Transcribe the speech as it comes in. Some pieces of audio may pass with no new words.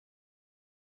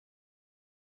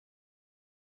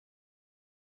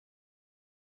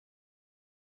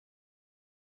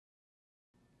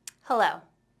Hello.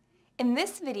 In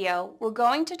this video, we're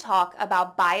going to talk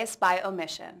about bias by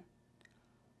omission.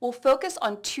 We'll focus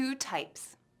on two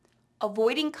types: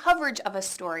 avoiding coverage of a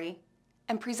story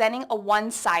and presenting a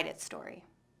one-sided story.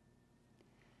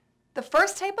 The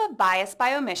first type of bias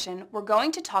by omission we're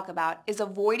going to talk about is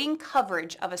avoiding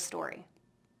coverage of a story.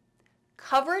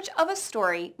 Coverage of a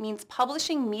story means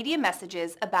publishing media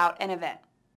messages about an event.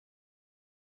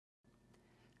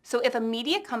 So if a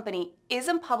media company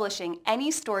isn't publishing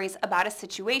any stories about a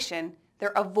situation,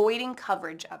 they're avoiding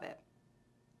coverage of it.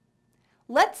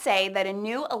 Let's say that a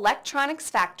new electronics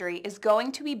factory is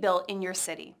going to be built in your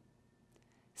city.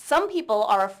 Some people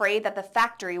are afraid that the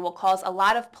factory will cause a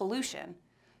lot of pollution,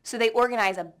 so they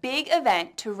organize a big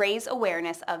event to raise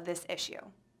awareness of this issue.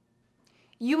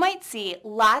 You might see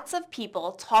lots of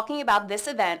people talking about this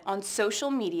event on social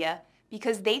media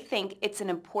because they think it's an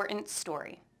important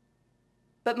story.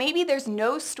 But maybe there's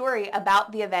no story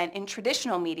about the event in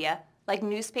traditional media like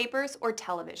newspapers or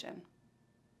television.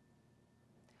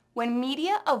 When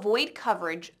media avoid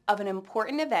coverage of an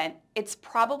important event, it's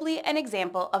probably an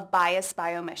example of bias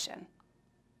by omission.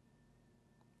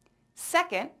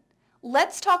 Second,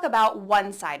 let's talk about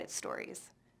one-sided stories.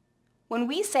 When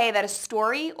we say that a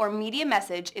story or media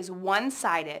message is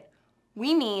one-sided,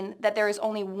 we mean that there is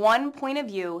only one point of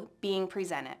view being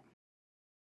presented.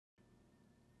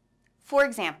 For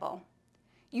example,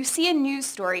 you see a news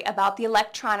story about the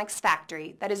electronics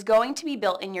factory that is going to be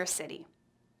built in your city.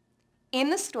 In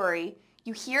the story,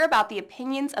 you hear about the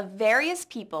opinions of various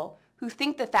people who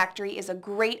think the factory is a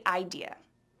great idea.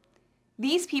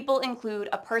 These people include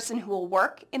a person who will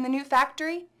work in the new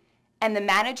factory, and the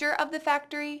manager of the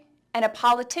factory, and a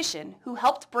politician who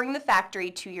helped bring the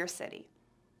factory to your city.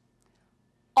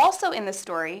 Also in the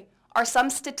story are some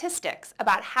statistics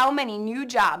about how many new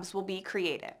jobs will be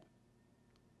created.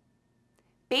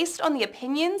 Based on the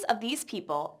opinions of these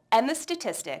people and the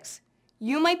statistics,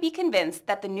 you might be convinced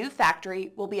that the new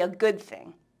factory will be a good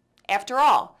thing. After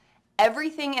all,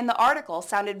 everything in the article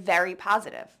sounded very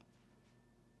positive.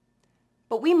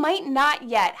 But we might not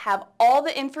yet have all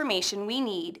the information we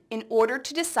need in order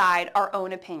to decide our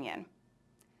own opinion.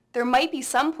 There might be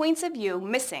some points of view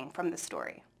missing from the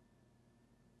story.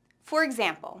 For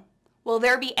example, will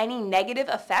there be any negative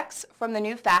effects from the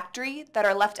new factory that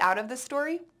are left out of the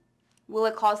story? Will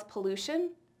it cause pollution?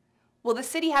 Will the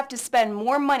city have to spend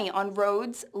more money on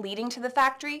roads leading to the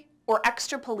factory or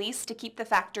extra police to keep the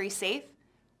factory safe?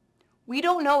 We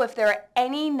don't know if there are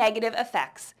any negative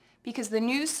effects because the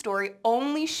news story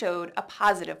only showed a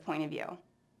positive point of view.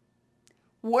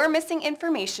 We're missing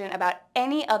information about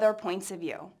any other points of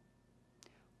view.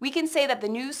 We can say that the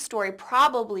news story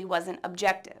probably wasn't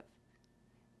objective.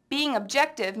 Being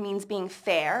objective means being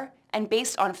fair and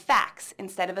based on facts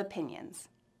instead of opinions.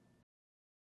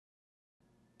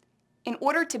 In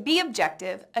order to be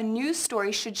objective, a news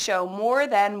story should show more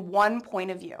than one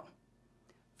point of view.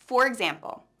 For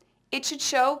example, it should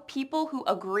show people who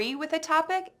agree with a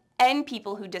topic and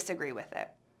people who disagree with it.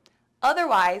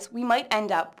 Otherwise, we might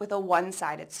end up with a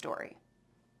one-sided story.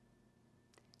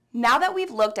 Now that we've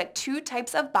looked at two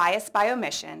types of bias by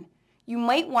omission, you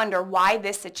might wonder why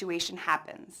this situation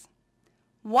happens.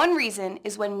 One reason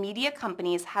is when media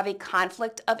companies have a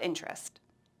conflict of interest.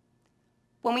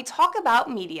 When we talk about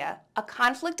media, a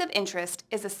conflict of interest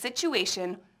is a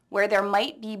situation where there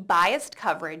might be biased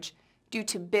coverage due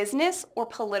to business or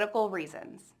political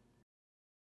reasons.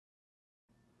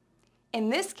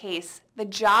 In this case, the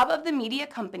job of the media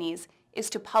companies is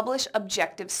to publish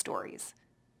objective stories.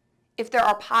 If there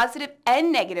are positive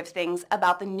and negative things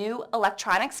about the new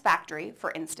electronics factory,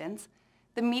 for instance,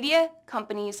 the media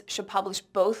companies should publish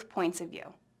both points of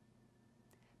view.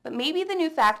 But maybe the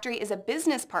new factory is a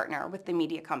business partner with the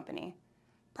media company,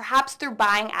 perhaps through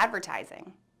buying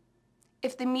advertising.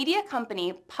 If the media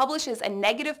company publishes a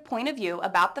negative point of view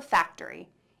about the factory,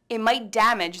 it might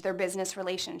damage their business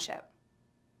relationship.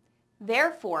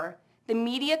 Therefore, the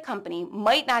media company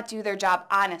might not do their job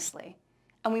honestly,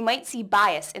 and we might see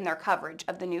bias in their coverage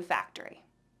of the new factory.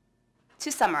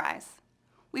 To summarize,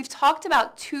 we've talked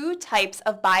about two types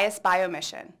of bias by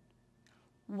omission: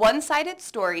 one-sided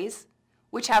stories,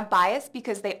 which have bias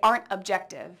because they aren't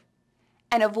objective,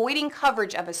 and avoiding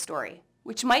coverage of a story,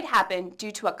 which might happen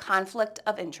due to a conflict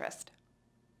of interest.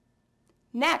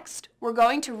 Next, we're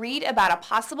going to read about a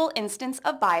possible instance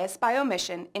of bias by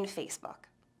omission in Facebook.